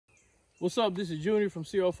What's up? This is Junior from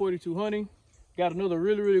CR42 Hunting. Got another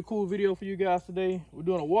really cool video for you guys today. We're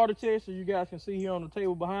doing a water test, so you guys can see here on the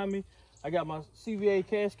table behind me. I got my CVA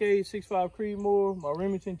Cascade 6.5 Creedmoor, my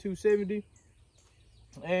Remington 270,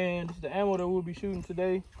 and this is the ammo that we'll be shooting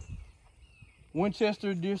today.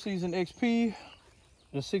 Winchester Deer Season XP.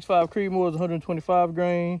 The 6.5 Creedmoor is 125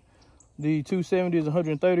 grain. The 270 is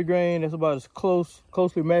 130 grain. That's about as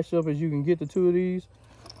closely matched up as you can get the two of these.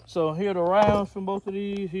 So here are the rounds from both of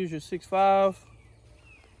these. Here's your 6.5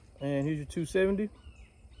 and here's your 270.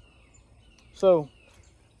 So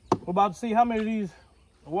we're about to see how many of these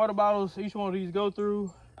water bottles each one of these go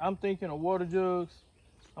through. I'm thinking of water jugs.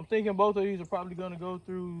 I'm thinking both of these are probably going to go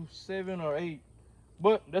through 7 or 8.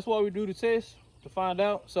 But that's why we do the test, to find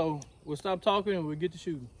out. So we'll stop talking and we'll get to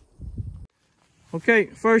shooting. Okay,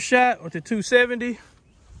 first shot with the 270.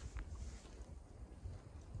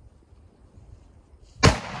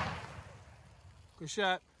 Good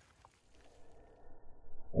shot.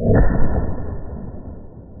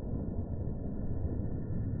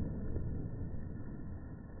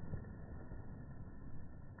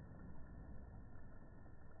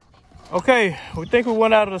 Okay, we think we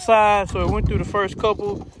went out of the side, so it went through the first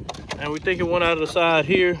couple, and we think it went out of the side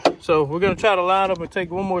here. So we're gonna try to line up and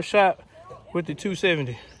take one more shot with the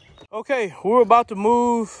 270. Okay, we're about to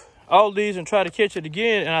move all these and try to catch it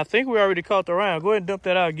again, and I think we already caught the round. Go ahead and dump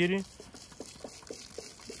that out, Gideon.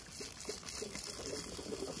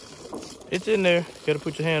 It's in there. Gotta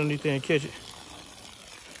put your hand underneath there and catch it.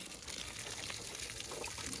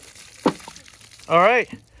 All right,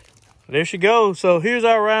 there she goes. So here's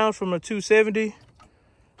our round from a 270.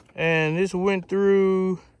 And this went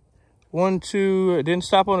through 1, 2, it didn't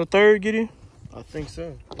stop on the third, Gideon? I think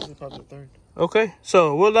so. This is probably the third. Okay,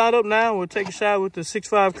 so we'll line up now. We'll take a shot with the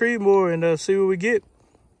 6.5 Creedmoor and see what we get.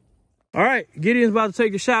 All right, Gideon's about to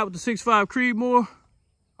take a shot with the 6.5 Creedmoor.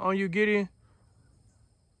 On you, Gideon.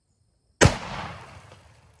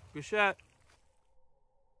 Good shot.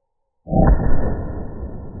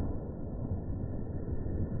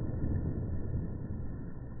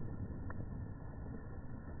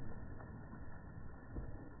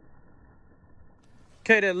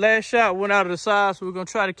 Okay, that last shot went out of the side, so we're gonna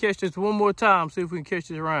try to catch this one more time, see if we can catch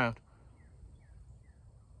this round.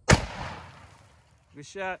 Good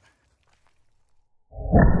shot.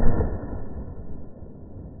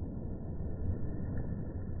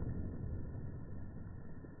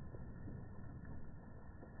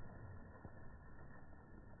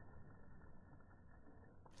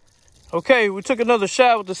 Okay, we took another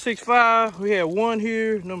shot with the 6.5. We had one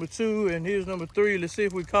here, number 2, and here's number 3. Let's see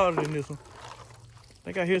if we caught it in this one. I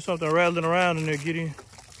think I hear something rattling around in there, Gideon.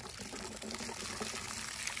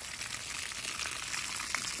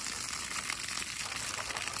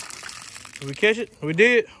 Did we catch it? We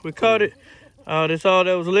did. We caught it. That's all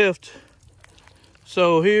that was left.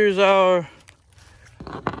 So here's our,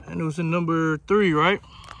 and it was in number 3, right?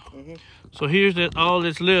 Mm-hmm. So here's all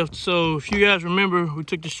that's left. So if you guys remember, we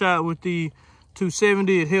took the shot with the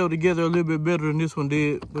 270. It held together a little bit better than this one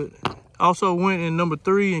did, but also went in number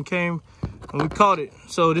 3 and came and we caught it.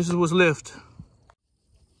 So this is what's left.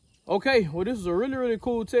 Okay, well, this is a really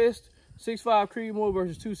cool test. 6.5 Creedmoor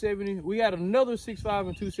versus 270. We had another 6.5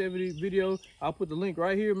 and 270 video. I'll put the link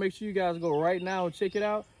right here. Make sure you guys go right now and check it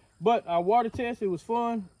out. But our water test, it was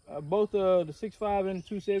fun. Both the 6.5 and the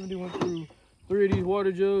 270 went through 3 of these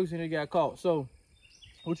water jugs and it got caught. So,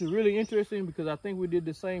 which is really interesting because I think we did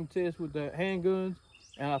the same test with the handguns,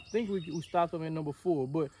 and I think we stopped them at number 4.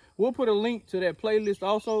 But we'll put a link to that playlist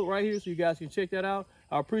also right here so you guys can check that out.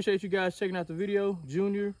 I appreciate you guys checking out the video.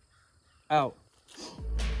 Junior, out.